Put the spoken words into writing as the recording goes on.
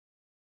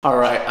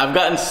Alright, I've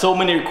gotten so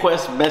many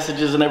requests,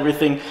 messages and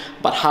everything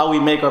about how we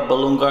make our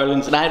balloon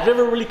garlands, and I've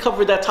never really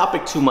covered that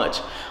topic too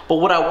much. But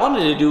what I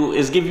wanted to do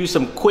is give you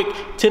some quick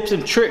tips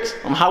and tricks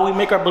on how we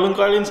make our balloon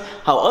garlands,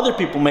 how other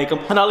people make them,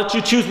 and I'll let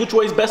you choose which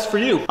way is best for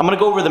you. I'm gonna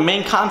go over the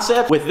main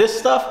concept. With this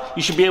stuff,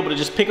 you should be able to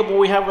just pick up what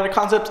we have in the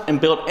concepts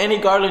and build any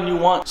garland you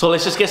want. So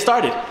let's just get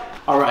started.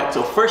 Alright,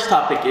 so first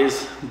topic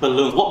is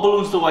balloons. What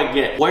balloons do I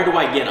get? Where do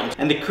I get them?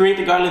 And to create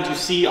the garlands you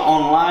see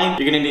online,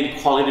 you're gonna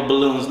need quality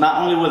balloons.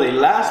 Not only will they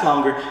last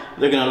longer,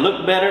 they're gonna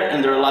look better,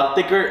 and they're a lot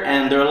thicker,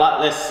 and they're a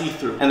lot less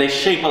see-through. And they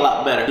shape a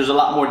lot better. There's a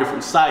lot more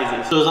different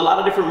sizes. So there's a lot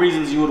of different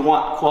reasons you would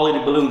want quality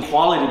balloons.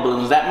 Quality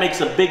balloons, that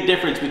makes a big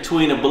difference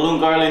between a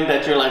balloon garland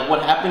that you're like,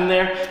 what happened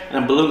there?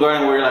 And a balloon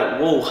garland where you're like,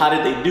 whoa, how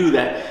did they do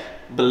that?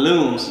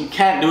 Balloons, you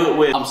can't do it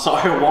with, I'm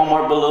sorry,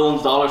 Walmart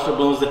balloons, dollar store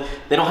balloons.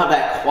 They don't have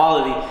that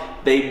quality.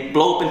 They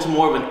blow up into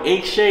more of an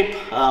egg shape.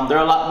 They're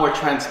a lot more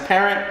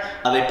transparent.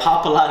 They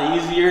pop a lot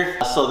easier.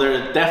 So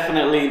they're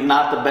definitely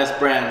not the best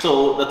brand.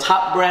 So the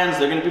top brands,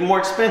 they're gonna be more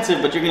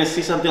expensive, but you're gonna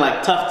see something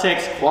like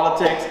Tuftex,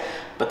 Qualitex,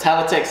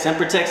 Batalitex,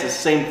 Sempertex is the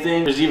same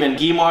thing. There's even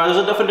Guimar.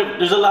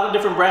 There's a lot of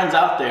different brands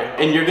out there,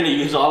 and you're gonna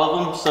use all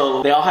of them.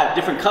 So they all have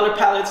different color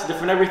palettes,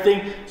 different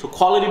everything. So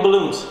quality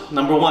balloons,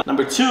 number one.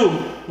 Number two,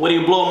 what do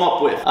you blow them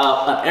up with?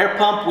 An air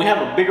pump. We have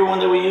a bigger one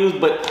that we use,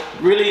 but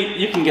really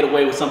you can get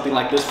away with something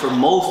like this for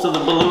most of the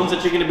balloons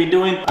that you're gonna be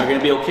doing are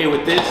gonna be okay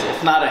with this,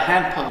 if not a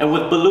hand pump. And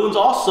with balloons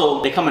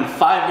also, they come in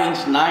 5-inch,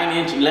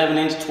 9-inch,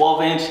 11-inch,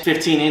 12-inch,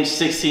 15-inch,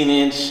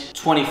 16-inch,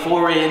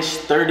 24-inch,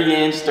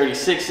 30-inch,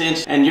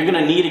 36-inch, and you're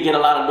gonna need to get a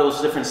lot of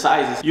those different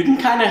sizes. You can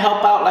kind of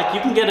help out, like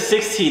you can get a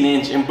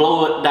 16-inch and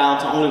blow it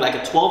down to only like a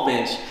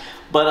 12-inch,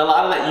 but a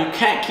lot of that you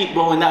can't keep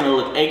blowing down. It'll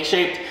look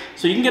egg-shaped.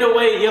 So you can get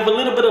away, you have a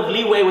little bit of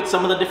leeway with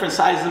some of the different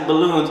sizes of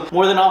balloons.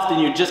 More than often,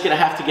 you're just gonna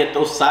have to get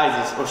those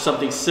sizes or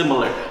something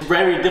similar. It's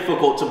very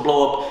difficult to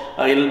blow up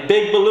a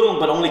big balloon,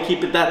 but only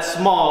keep it that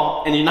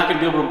small, and you're not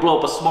gonna be able to blow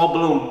up a small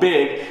balloon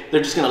big.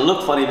 They're just gonna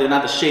look funny, they're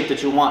not the shape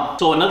that you want.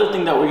 So another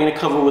thing that we're gonna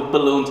cover with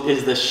balloons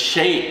is the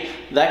shape.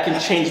 That can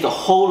change the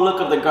whole look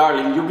of the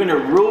garland. You're gonna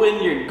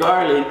ruin your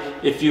garland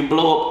if you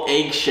blow up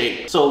egg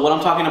shape. So what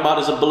I'm talking about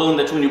is a balloon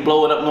that when you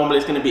blow it up, normally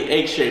it's gonna be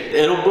egg shaped.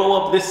 It'll blow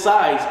up this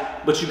size,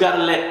 but you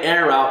gotta let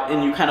air out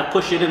and you kind of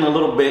push it in a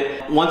little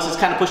bit. Once it's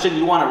kind of pushed in,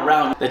 you want it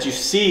round, that you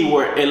see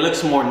where it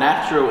looks more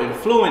natural and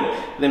fluent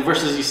than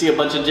versus you see a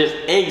bunch of just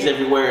eggs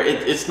everywhere.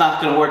 It's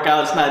not gonna work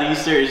out, it's not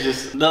Easter, it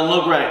just doesn't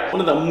look right. One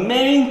of the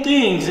main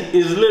things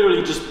is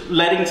literally just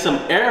letting some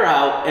air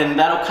out, and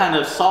that'll kind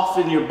of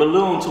soften your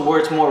balloon to where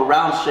it's more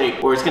round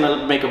shape, where it's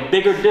gonna make a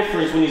bigger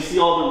difference when you see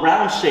all the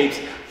round shapes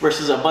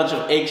versus a bunch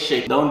of egg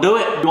shape. Don't do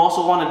it. You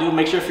also want to do,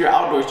 make sure if you're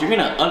outdoors, you're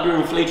gonna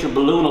underinflate your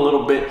balloon a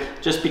little bit,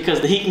 just because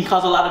the heat can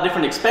cause a lot of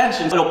different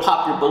expansions. It'll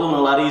pop your balloon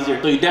a lot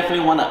easier. So you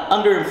definitely want to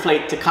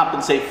underinflate to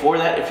compensate for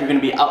that if you're gonna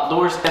be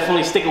outdoors.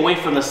 Definitely stick away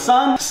from the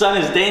sun. The sun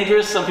is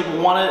dangerous. Some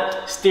people want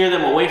to steer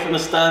them away from the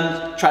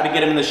sun. Try to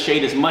get them in the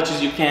shade as much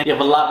as you can. You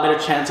have a lot better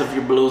chance of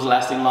your balloons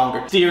lasting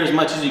longer. Steer as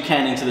much as you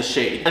can into the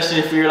shade. Especially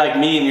if you're like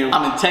me and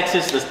I'm in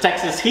Texas, there's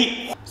Texas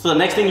heat. So the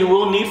next thing you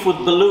will need with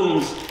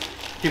balloons,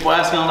 people are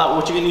asking a lot,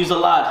 what you can use a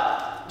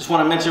lot. Just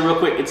want to mention real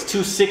quick, it's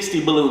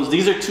 260 balloons.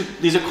 These are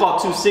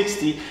called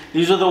 260.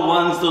 These are the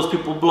ones those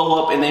people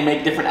blow up and they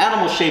make different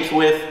animal shapes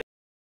with.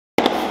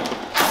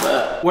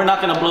 But we're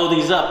not gonna blow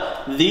these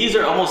up. These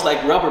are almost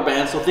like rubber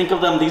bands. So think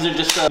of them, these are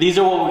just, these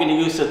are what we're gonna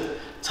use to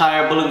tie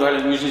our balloon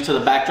garland, usually to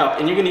the backdrop.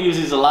 And you're gonna use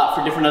these a lot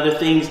for different other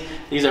things.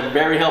 These are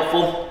very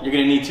helpful. You're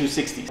gonna need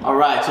 260s. All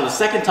right, so the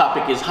second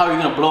topic is how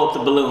you're gonna blow up the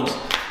balloons.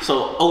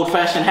 So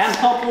old-fashioned hand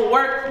pump will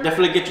work,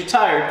 definitely get you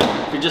tired.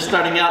 If you're just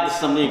starting out, this is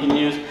something you can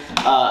use.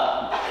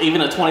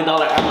 Even a $20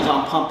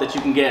 Amazon pump that you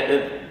can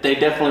get, they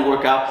definitely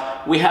work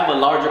out. We have a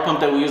larger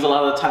pump that we use a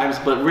lot of the times,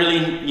 but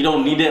really you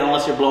don't need it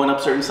unless you're blowing up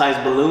certain size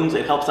balloons.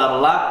 It helps out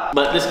a lot.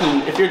 But this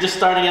can, if you're just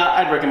starting out,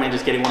 I'd recommend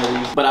just getting one of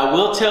these. But I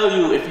will tell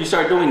you, if you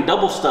start doing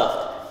double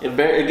stuff,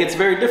 it gets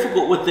very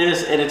difficult with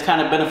this, and it's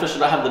kind of beneficial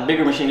to have the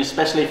bigger machine,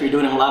 especially if you're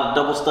doing a lot of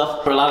double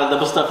stuff. For a lot of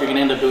double stuff, you're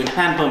gonna end up doing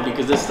hand pump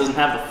because this doesn't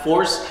have the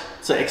force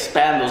to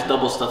expand those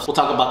double stuffs. We'll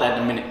talk about that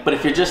in a minute. But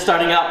if you're just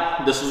starting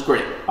out, this was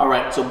great. All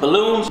right, so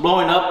balloons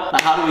blowing up.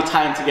 Now how do we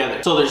tie them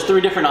together? So there's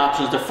three different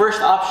options. The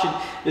first option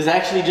is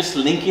actually just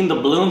linking the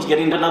balloons,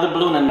 getting another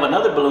balloon and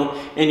another balloon,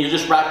 and you're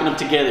just wrapping them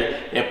together.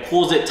 It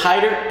pulls it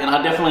tighter, and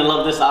I definitely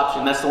love this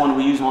option. That's the one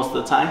we use most of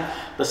the time.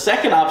 The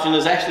second option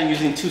is actually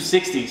using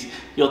 260s.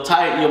 You'll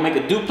tie it, you'll make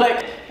a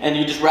duplex, and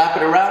you just wrap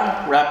it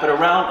around, and wrap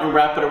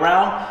it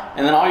around,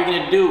 and then all you're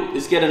gonna do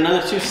is get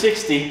another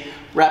 260,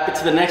 wrap it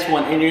to the next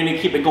one, and you're gonna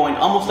keep it going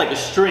almost like a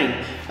string.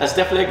 That's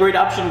definitely a great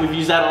option. We've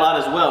used that a lot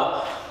as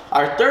well.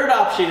 Our third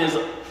option is,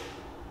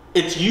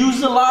 it's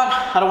used a lot.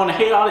 I don't want to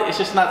hate on it. It's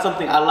just not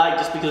something I like,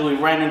 just because we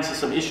ran into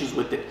some issues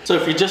with it. So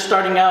if you're just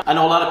starting out, I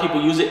know a lot of people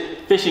use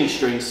it, fishing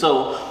strings.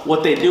 So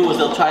what they do is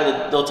they'll tie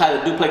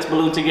the duplex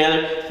balloon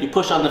together. You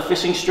push on the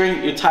fishing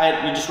string, you tie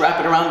it, you just wrap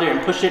it around there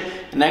and push it.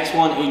 The next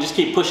one, and you just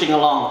keep pushing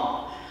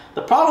along.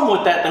 The problem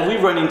with that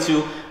we've run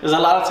into is a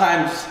lot of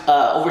times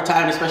over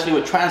time, especially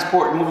with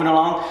transport moving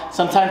along,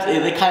 sometimes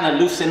they kind of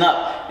loosen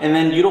up and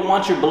then you don't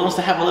want your balloons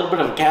to have a little bit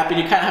of gap, and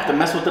you kind of have to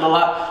mess with it a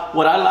lot.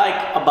 What I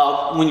like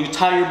about when you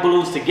tie your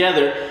balloons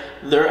together,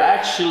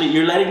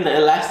 you're letting the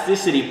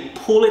elasticity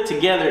pull it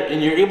together,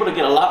 and you're able to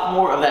get a lot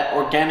more of that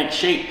organic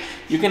shape.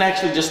 You can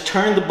actually just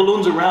turn the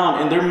balloons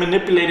around, and they're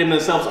manipulating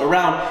themselves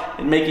around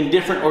and making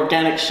different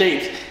organic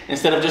shapes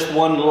instead of just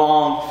one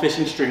long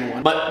fishing string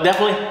one. But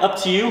definitely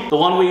up to you. The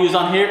one we use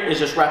on here is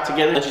just wrapped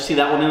together. Let you see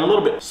that one in a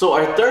little bit. So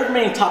our third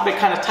main topic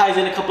kind of ties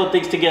in a couple of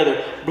things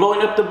together.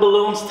 Blowing up the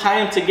balloons,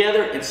 tying them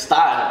together, and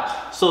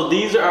style. So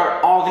these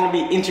are all going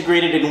to be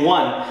integrated in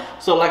one.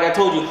 So like I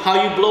told you,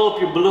 how you blow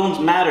up your balloons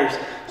matters.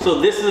 So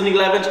this is an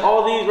 11 inch.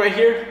 All these right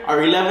here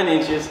are 11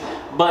 inches,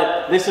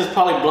 but this is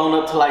probably blown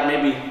up to like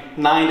maybe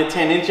 9 to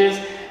 10 inches.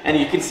 And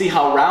you can see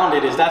how round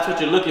it is. That's what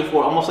you're looking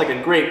for, almost like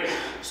a grape.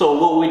 So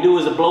what we do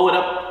is blow it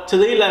up to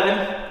the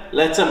 11,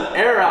 let some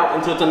air out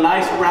until it's a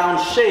nice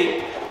round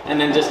shape, and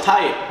then just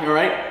tie it, all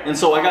right? And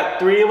so I got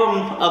 3 of them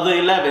of the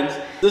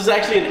 11s. This is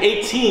actually an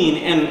 18,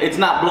 and it's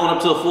not blown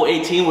up to a full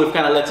 18. We've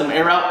kind of let some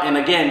air out, and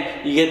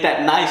again, you get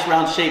that nice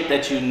round shape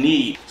that you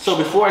need. So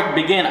before I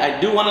begin, I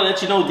do want to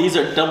let you know these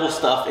are double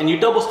stuffed, and you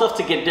double stuff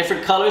to get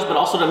different colors, but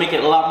also to make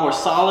it a lot more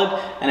solid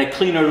and a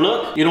cleaner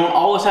look. You don't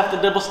always have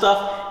to double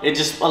stuff. It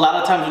just, a lot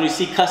of times when you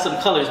see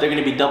custom colors, they're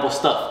going to be double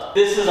stuffed.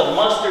 This is a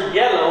mustard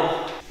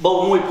yellow. But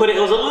when we put it,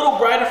 it was a little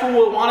brighter from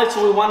what we wanted,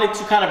 so we wanted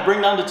to kind of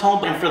bring down the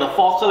tone. And for the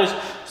fall colors,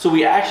 so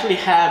we actually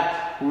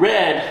have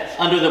red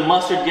under the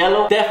mustard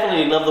yellow.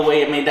 Definitely love the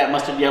way it made that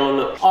mustard yellow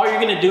look. All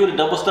you're gonna do to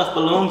double stuff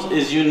balloons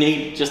is you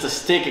need just a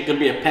stick. It could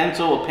be a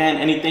pencil, a pen,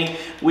 anything.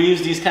 We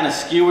use these kind of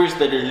skewers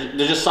that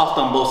they're just soft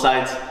on both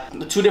sides.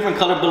 The 2 different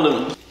color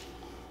balloons.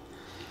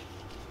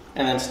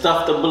 And then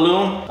stuff the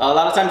balloon. A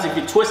lot of times if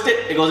you twist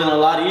it, it goes in a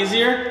lot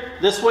easier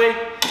this way.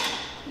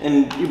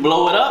 And you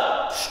blow it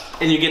up,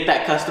 and you get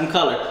that custom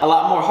color. A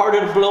lot more harder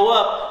to blow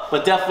up,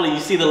 but definitely you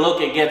see the look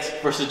it gets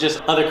versus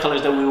just other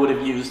colors that we would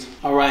have used.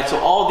 All right, so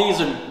all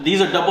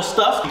these are double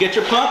stuffed. You get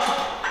your pump,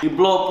 you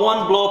blow up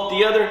one, blow up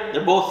the other.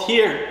 They're both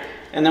here.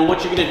 And then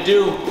what you're gonna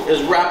do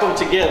is wrap them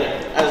together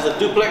as a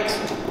duplex,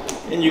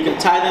 and you can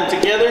tie them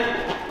together.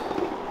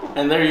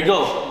 And there you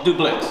go,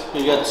 duplex.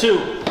 You got 2.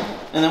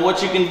 And then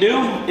what you can do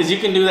is you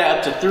can do that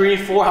up to 3,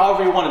 4,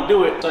 however you wanna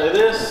do it. So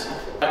this.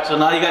 So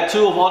now you got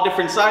 2 of all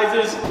different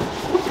sizes.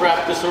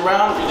 Wrap this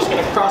around. You're just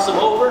gonna cross them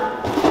over.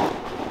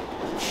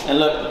 And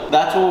look,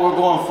 that's what we're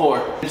going for.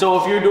 And so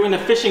if you're doing the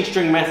fishing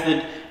string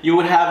method, you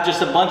would have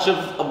just a bunch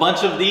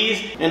of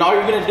these, and all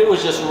you're gonna do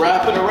is just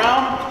wrap it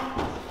around,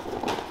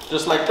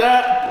 just like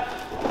that.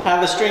 Have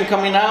the string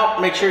coming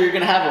out. Make sure you're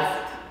gonna have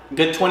a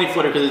good 20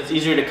 footer because it's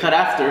easier to cut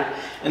after.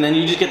 And then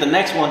you just get the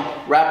next one,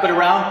 wrap it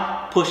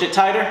around, push it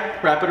tighter,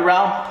 wrap it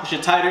around, push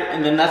it tighter,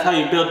 and then that's how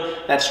you build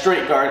that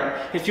straight garden.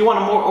 If you want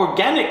a more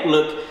organic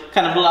look,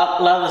 kind of a lot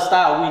of the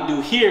style we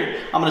do here,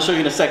 I'm gonna show you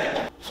in a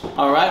second.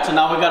 All right, so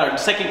now we got our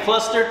second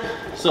cluster.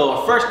 So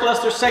our first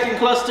cluster, second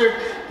cluster,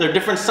 they're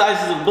different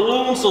sizes of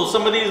balloons. So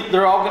some of these,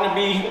 they're all gonna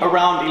be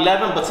around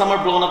 11, but some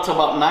are blown up to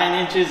about 9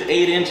 inches,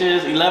 8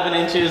 inches, 11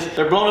 inches.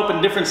 They're blown up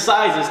in different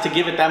sizes to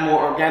give it that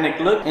more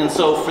organic look. And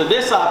so for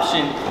this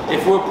option,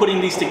 if we're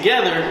putting these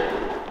together,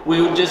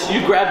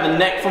 you grab the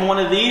neck from one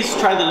of these,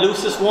 try the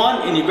loosest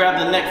one, and you grab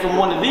the neck from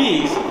one of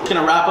these, you're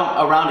gonna wrap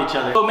them around each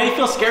other. So it may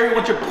feel scary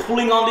when you're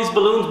pulling on these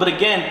balloons, but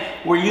again,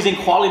 we're using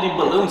quality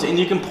balloons, and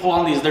you can pull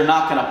on these, they're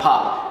not gonna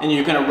pop. And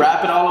you're gonna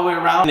wrap it all the way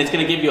around, and it's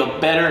gonna give you a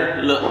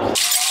better look.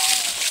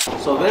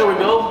 So there we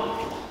go.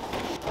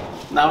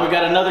 Now we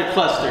got another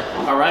cluster,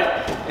 all right?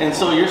 And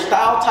so your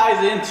style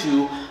ties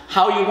into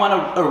how you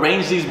wanna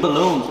arrange these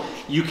balloons.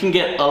 You can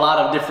get a lot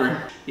of different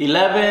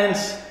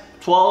 11s,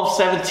 12s,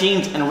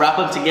 17s, and wrap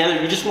them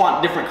together. You just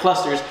want different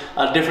clusters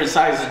of different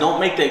sizes. Don't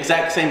make the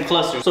exact same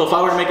cluster. So if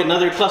I were to make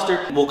another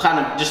cluster, we'll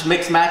kind of just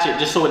mix match it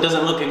just so it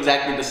doesn't look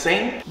exactly the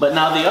same. But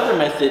now the other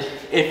method,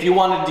 if you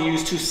wanted to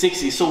use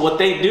 260, so what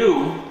they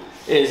do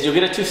is you'll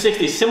get a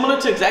 260, similar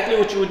to exactly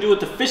what you would do with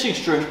the fishing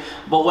string,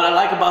 but what I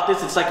like about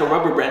this, it's like a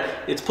rubber band.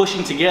 It's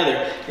pushing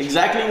together.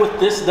 Exactly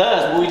what this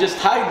does, when we just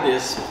tied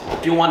this,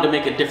 if you wanted to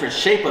make a different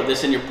shape of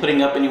this and you're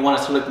putting up and you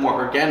want it to look more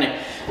organic,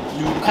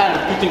 you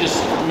can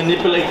just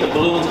manipulate the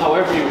balloons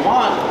however you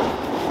want,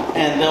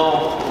 and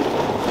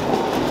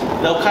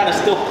they'll kind of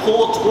still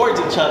pull towards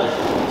each other.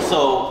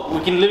 So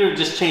we can literally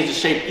just change the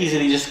shape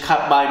easily just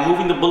by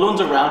moving the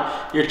balloons around.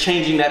 You're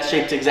changing that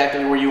shape to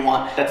exactly where you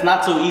want. That's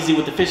not so easy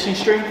with the fishing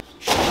string.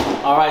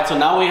 All right, so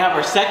now we have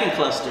our second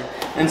cluster.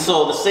 And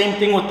so the same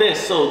thing with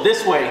this. So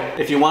this way,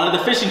 if you wanted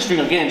the fishing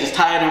string, again, just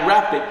tie it and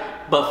wrap it.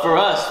 But for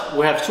us,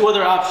 we have 2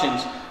 other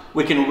options.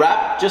 We can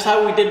wrap just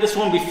how we did this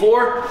one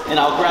before, and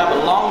I'll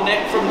grab a long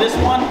neck from this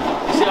one.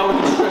 See how we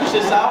can stretch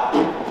this out?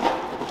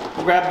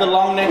 Grab the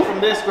long neck from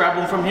this, grab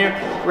them from here,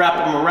 wrap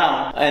them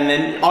around. And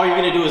then all you're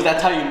gonna do is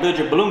that's how you build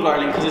your balloon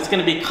garland, because it's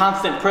gonna be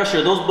constant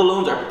pressure. Those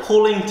balloons are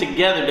pulling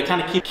together to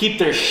kind of keep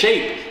their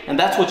shape. And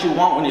that's what you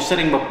want when you're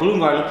setting up a balloon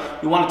garland.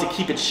 You want it to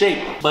keep its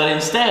shape. But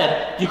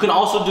instead, you can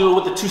also do it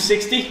with the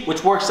 260,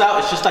 which works out.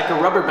 It's just like a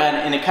rubber band,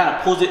 and it kind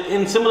of pulls it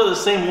in similar the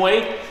same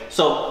way.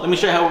 So let me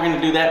show you how we're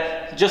gonna do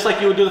that. Just like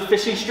you would do the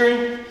fishing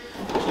string.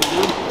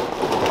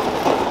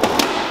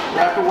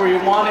 where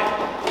you want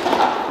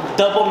it.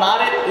 Double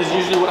knot it is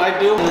usually what I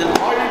do. And then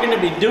all you're gonna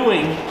be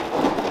doing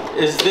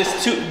is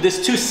this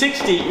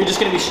 260, you're just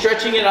gonna be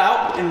stretching it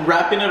out and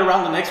wrapping it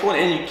around the next one,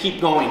 and you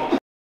keep going.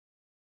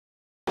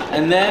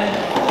 And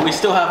then we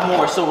still have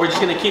more, so we're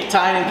just gonna keep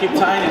tying,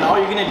 and all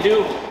you're gonna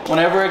do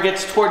whenever it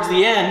gets towards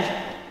the end,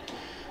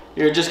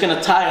 you're just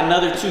gonna tie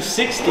another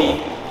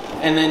 260,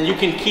 and then you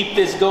can keep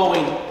this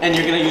going, and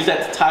you're gonna use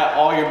that to tie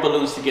all your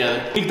balloons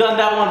together. We've done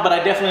that one, but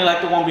I definitely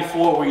like the one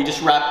before where you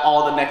just wrap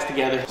all the necks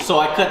together. So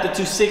I cut the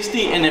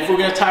 260, and if we're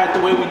gonna tie it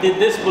the way we did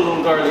this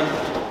balloon garland,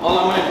 all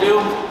I'm gonna do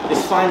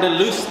is find a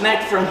loose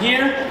neck from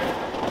here,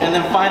 and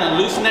then find a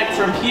loose neck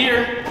from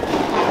here.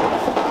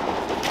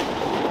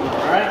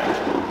 All right,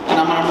 and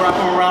I'm gonna wrap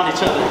them around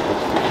each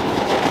other.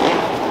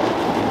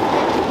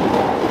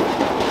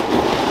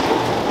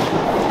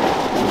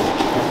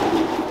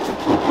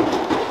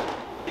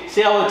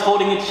 See how it's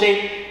holding its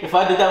shape? If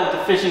I did that with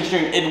the fishing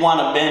string, it'd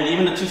want to bend.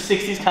 Even the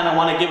 260s kind of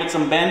want to give it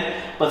some bend,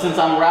 but since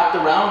I'm wrapped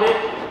around it,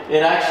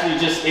 it actually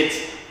just, it's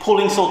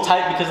pulling so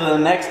tight because of the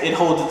necks, it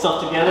holds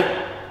itself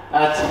together.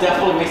 That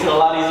definitely makes it a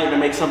lot easier to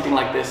make something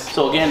like this.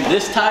 So again,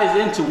 this ties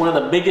into one of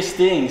the biggest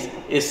things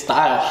is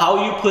style.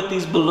 How you put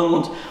these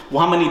balloons,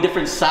 how many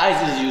different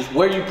sizes you use,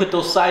 where you put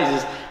those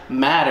sizes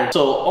matter.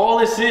 So all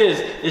this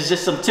is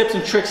just some tips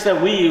and tricks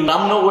that we use.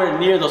 I'm nowhere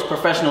near those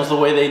professionals the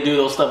way they do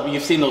those stuff.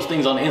 You've seen those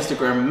things on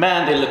Instagram.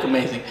 Man, they look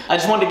amazing. I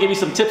just wanted to give you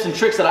some tips and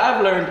tricks that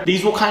I've learned.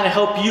 These will kind of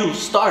help you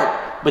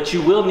start, but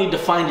you will need to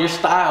find your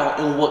style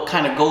and what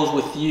kind of goes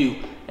with you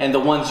and the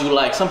ones you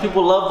like. Some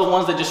people love the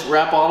ones that just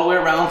wrap all the way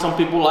around. Some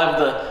people like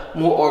the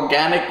more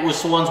organic,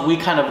 which ones we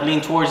kind of lean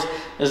towards.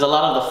 There's a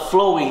lot of the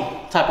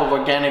flowy type of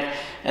organic,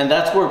 and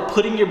that's where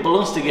putting your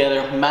balloons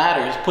together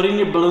matters. Putting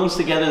your balloons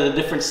together, the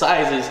different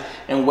sizes,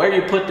 and where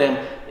you put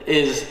them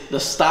is the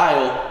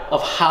style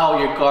of how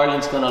your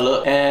garland's gonna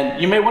look.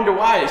 And you may wonder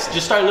why.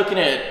 Just start looking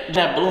at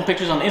balloon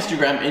pictures on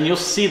Instagram, and you'll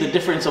see the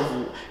difference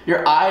of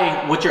your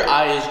eye, what your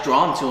eye is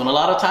drawn to. And a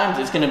lot of times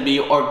it's gonna be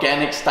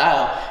organic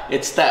style.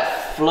 It's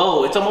that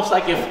flow. It's almost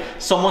like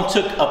if someone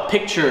took a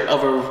picture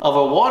of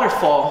a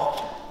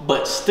waterfall,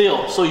 but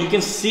still, so you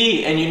can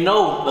see and you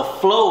know the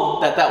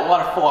flow that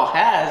waterfall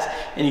has,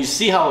 and you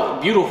see how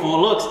beautiful it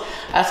looks.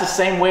 That's the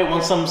same way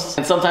when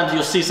sometimes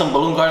you'll see some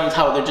balloon garlands,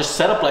 how they're just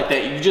set up like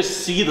that. You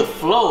just see the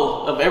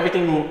flow of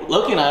everything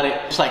looking at it.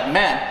 It's like,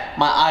 man,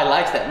 my eye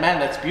likes that. Man,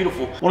 that's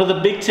beautiful. One of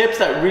the big tips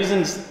that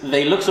reasons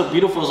they look so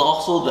beautiful is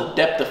also the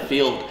depth of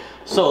field.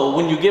 So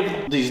when you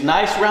give these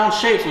nice round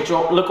shapes, which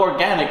look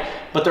organic,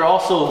 but they're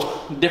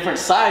also different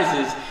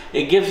sizes,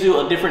 it gives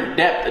you a different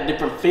depth, a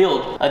different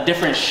field, a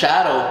different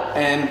shadow.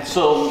 And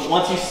so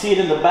once you see it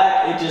in the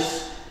back,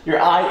 your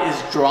eye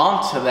is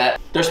drawn to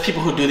that. There's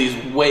people who do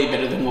these way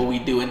better than what we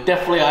do. And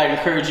definitely I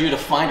encourage you to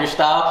find your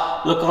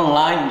style, look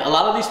online. A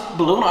lot of these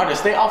balloon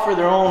artists, they offer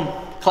their own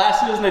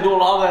classes and they do a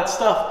lot of that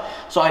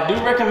stuff. So I do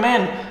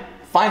recommend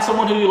find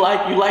someone who you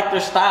like their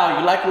style,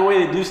 you like the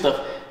way they do stuff,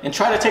 and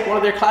try to take one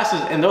of their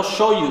classes, and they'll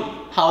show you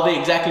how they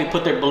exactly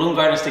put their balloon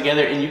gardens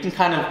together, and you can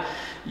kind of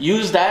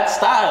use that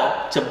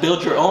style to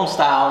build your own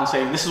style and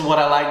say, this is what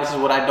I like, this is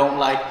what I don't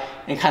like,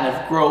 and kind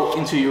of grow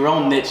into your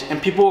own niche. And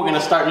people are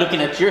gonna start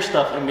looking at your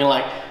stuff and be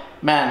like,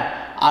 man,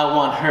 I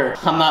want her.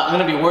 I'm not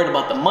gonna be worried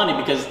about the money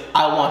because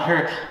I want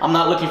her. I'm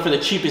not looking for the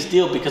cheapest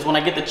deal because when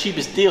I get the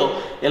cheapest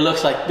deal, it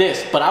looks like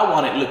this, but I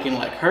want it looking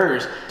like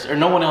hers, or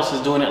no one else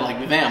is doing it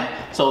like them.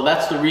 So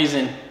that's the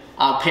reason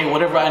I'll pay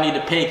whatever I need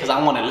to pay because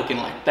I want it looking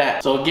like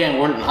that. So again,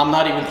 I'm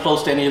not even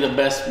close to any of the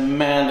best.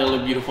 Man, they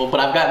look beautiful. But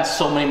I've gotten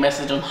so many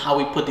messages on how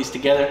we put these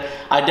together.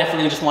 I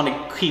definitely just want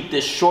to keep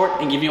this short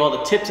and give you all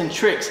the tips and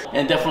tricks.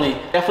 And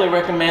definitely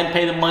recommend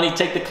pay the money,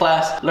 take the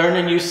class, learn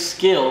a new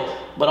skill,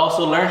 but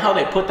also learn how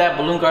they put that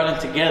balloon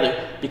garland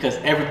together because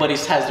everybody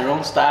has their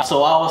own style.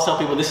 So I always tell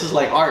people this is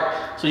like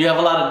art. So you have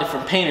a lot of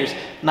different painters.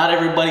 Not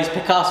everybody's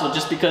Picasso.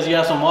 Just because you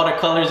have some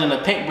watercolors and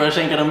a paintbrush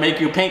ain't gonna make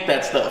you paint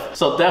that stuff.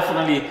 So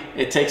definitely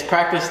it takes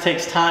practice,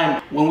 takes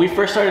time. When we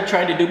first started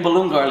trying to do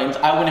balloon garlands,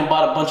 I went and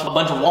bought a bunch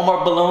of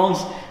Walmart balloons,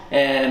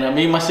 and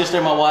me, my sister,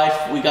 and my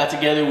wife, we got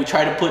together. We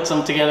tried to put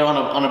some together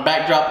on a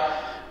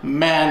backdrop.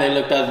 Man, they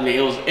looked ugly.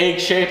 It was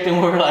egg-shaped,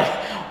 and we were like,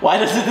 why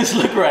doesn't this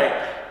look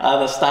right?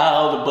 The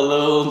style, the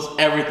balloons,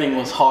 everything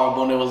was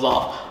horrible and it was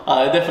off.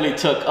 It definitely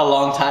took a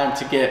long time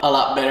to get a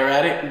lot better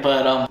at it,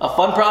 but a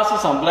fun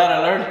process. I'm glad I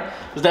learned.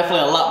 There's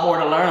definitely a lot more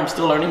to learn. I'm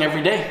still learning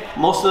every day.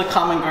 Most of the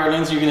common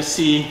garlands you're gonna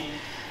see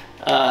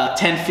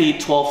 10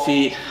 feet, 12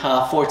 feet,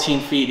 14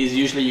 feet is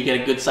usually you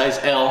get a good size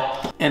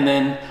L. And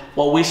then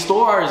what we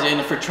store ours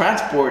in for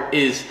transport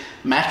is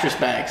mattress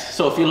bags.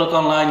 So if you look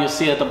online, you'll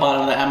see at the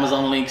bottom of the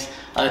Amazon links,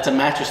 it's a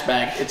mattress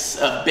bag.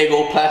 It's a big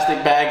old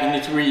plastic bag and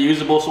it's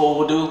reusable. So what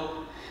we'll do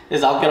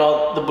is I'll get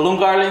all the balloon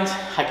garlands.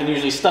 I can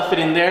usually stuff it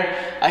in there.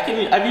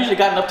 I've usually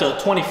gotten up to a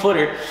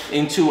 20-footer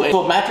into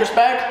a mattress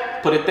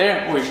bag, put it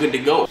there, we're good to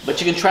go. But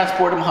you can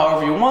transport them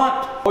however you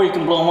want, or you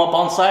can blow them up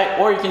on site,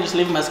 or you can just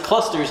leave them as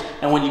clusters,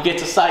 and when you get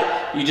to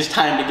site, you just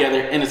tie them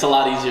together, and it's a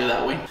lot easier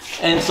that way.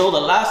 And so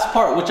the last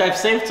part, which I've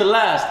saved to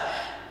last,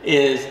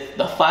 is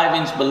the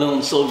 5-inch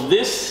balloon. So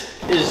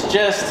this is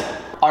just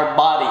our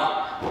body.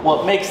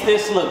 What makes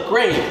this look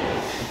great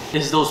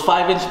is those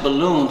 5-inch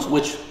balloons,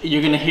 which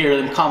you're gonna hear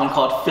them common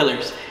called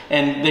fillers.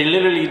 And they're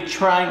literally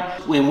trying,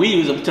 when we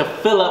use them, to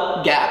fill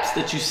up gaps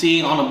that you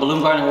see on a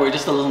balloon garland where it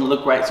just doesn't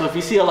look right. So if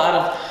you see a lot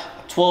of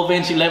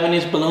 12-inch,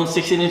 11-inch balloons,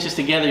 16 inches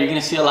together, you're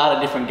gonna see a lot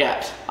of different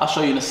gaps. I'll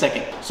show you in a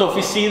second. So if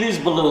you see these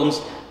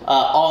balloons,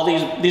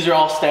 these are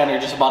all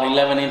standard, just about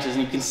 11 inches,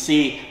 and you can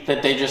see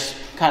that they just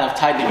kind of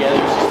tied together.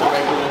 It's just a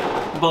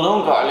regular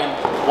balloon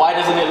garland. Why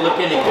doesn't it look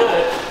any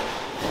good?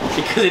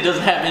 Because it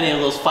doesn't have any of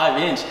those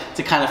 5-inch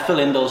to kind of fill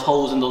in those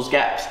holes and those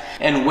gaps.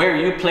 And where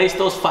you place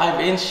those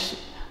 5-inch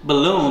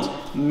balloons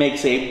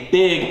makes a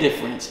big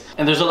difference.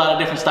 And there's a lot of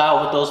different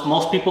styles with those.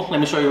 Most people,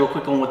 let me show you real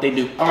quick on what they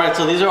do. All right,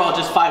 so these are all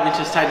just 5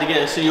 inches tied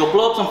together. So you'll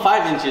blow up some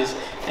 5 inches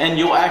and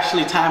you'll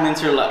actually tie them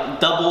into like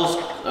doubles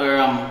or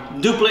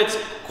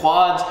duplets,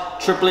 quads,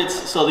 triplets.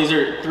 So these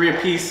are 3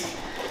 apiece.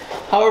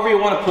 However you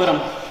want to put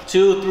them,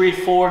 2, 3,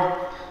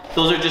 4.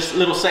 Those are just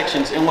little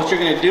sections. And what you're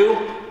gonna do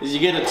is you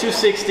get a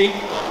 260,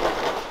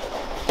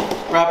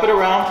 wrap it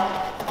around,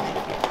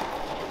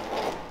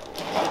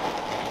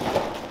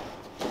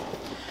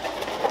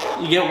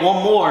 you get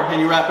one more and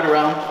you wrap it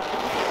around.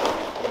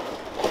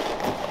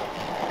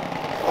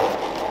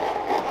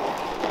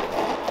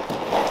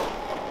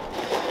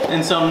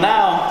 And so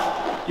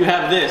now you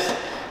have this.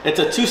 It's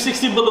a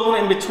 260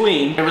 balloon in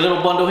between. You have a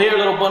little bundle here,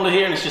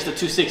 and it's just a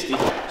 260.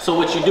 So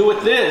what you do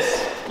with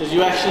this is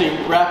you actually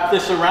wrap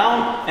this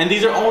around, and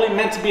these are only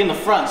meant to be in the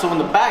front. So in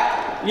the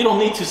back, you don't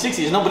need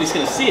 260s, nobody's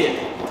gonna see it.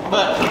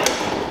 But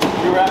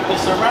you wrap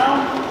this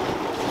around,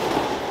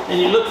 and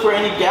you look for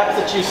any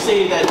gaps that you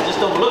see that just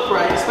don't look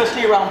right,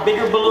 especially around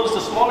bigger balloons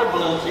to smaller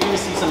balloons. You're gonna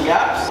see some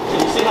gaps.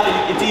 And you see how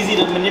it's easy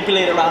to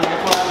manipulate around here.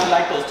 That's why I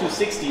like those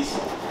 260s.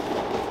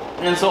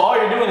 And so all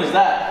you're doing is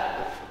that.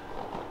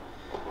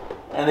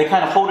 And they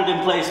kind of hold it in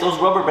place. Those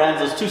rubber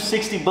bands, those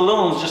 260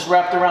 balloons just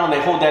wrapped around,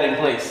 they hold that in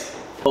place.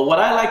 But what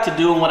I like to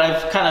do, and what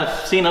I've kind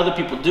of seen other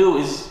people do,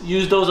 is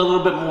use those a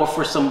little bit more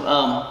for some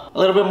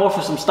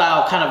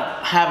style, kind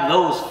of have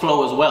those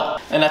flow as well.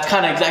 And that's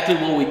kind of exactly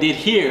what we did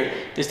here,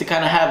 is to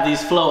kind of have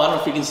these flow. I don't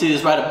know if you can see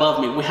this right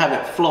above me. We have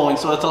it flowing,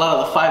 so it's a lot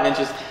of the 5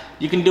 inches.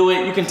 You can do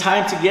it, you can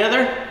tie them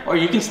together, or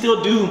you can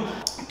still do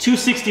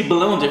 260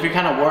 balloons if you're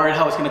kind of worried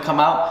how it's going to come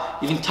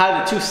out. You can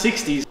tie the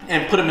 260s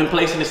and put them in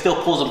place, and it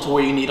still pulls them to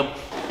where you need them.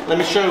 Let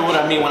me show you what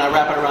I mean when I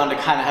wrap it around to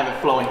kind of have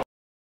it flowing.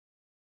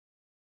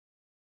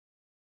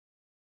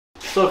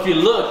 So if you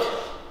look,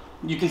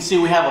 you can see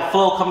we have a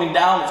flow coming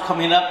down, it's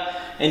coming up.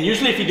 And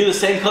usually if you do the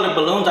same color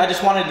balloons, I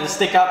just wanted it to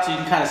stick out so you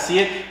can kind of see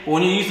it. But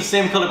when you use the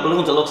same color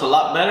balloons, it looks a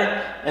lot better.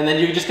 And then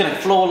you're just gonna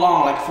flow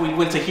along. Like if we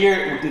went to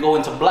here, we can go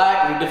into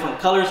black and different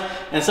colors.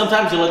 And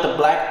sometimes you let the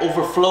black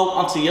overflow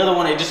onto the other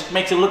one. It just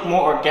makes it look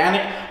more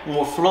organic,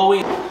 more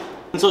flowy.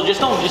 And so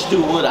don't just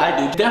do what I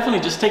do.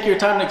 Definitely just take your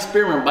time and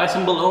experiment. Buy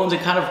some balloons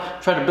and kind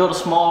of try to build a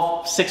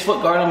small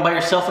 6-foot garland by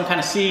yourself and kind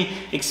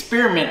of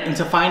experiment and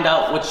to find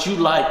out what you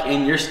like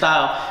in your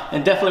style.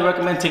 And definitely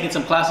recommend taking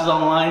some classes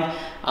online.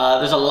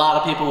 There's a lot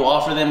of people who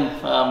offer them,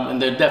 and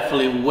they're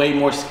definitely way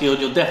more skilled.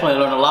 You'll definitely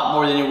learn a lot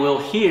more than you will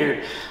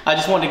here. I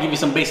just wanted to give you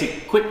some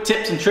basic quick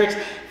tips and tricks.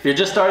 If you're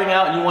just starting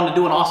out and you want to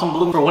do an awesome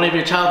balloon for one of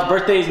your child's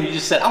birthdays and you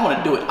just said, I want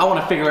to do it, I want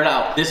to figure it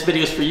out, this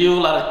video is for you. A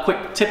lot of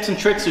quick tips and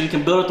tricks so you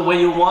can build it the way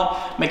you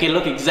want, make it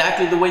look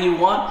exactly the way you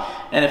want.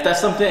 And if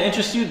that's something that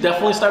interests you,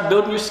 definitely start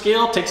building your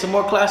skill, take some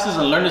more classes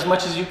and learn as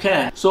much as you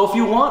can. So if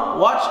you want,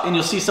 watch and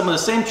you'll see some of the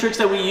same tricks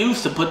that we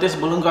use to put this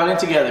balloon garland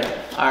together.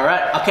 All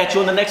right, I'll catch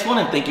you in the next one,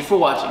 and thank you for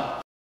watching.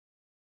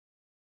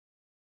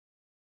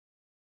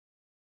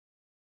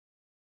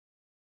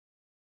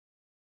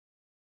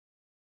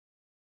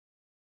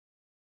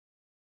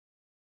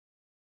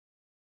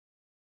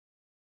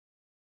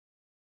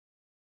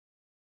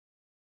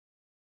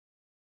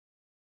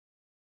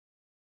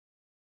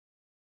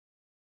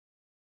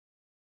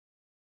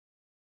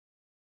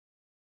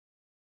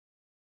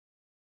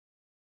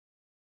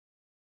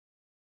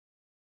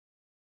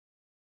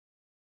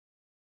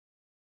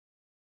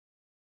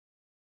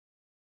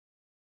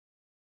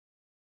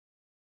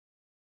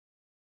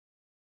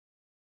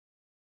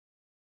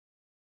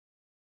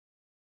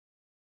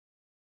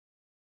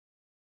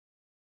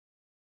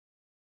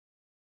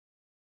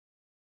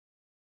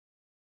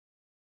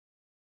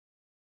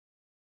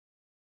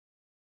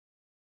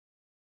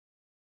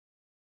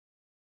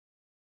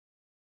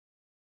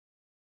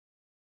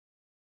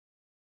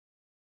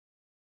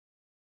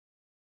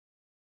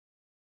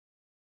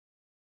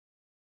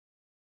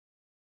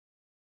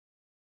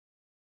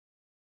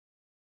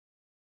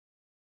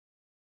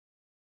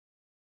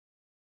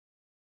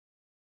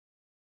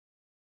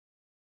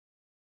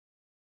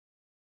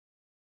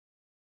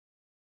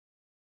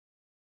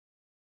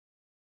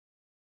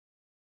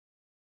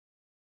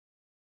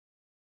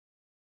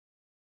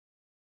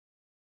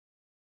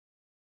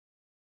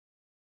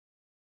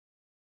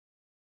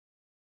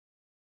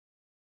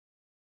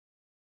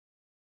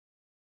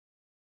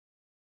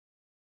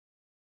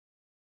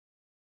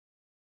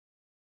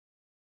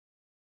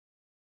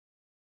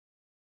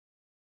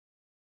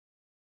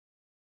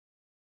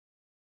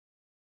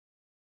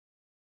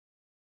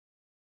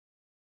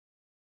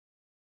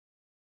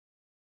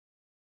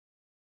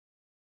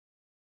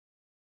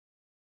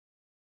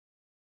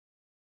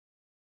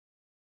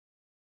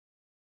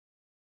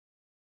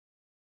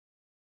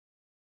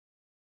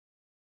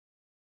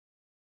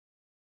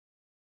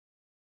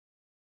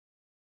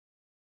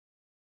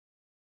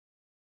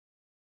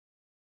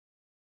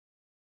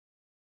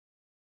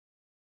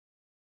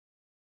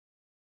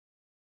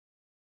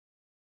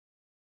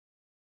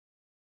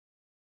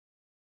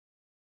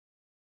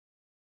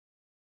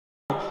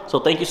 So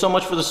thank you so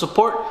much for the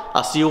support.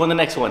 I'll see you on the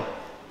next one.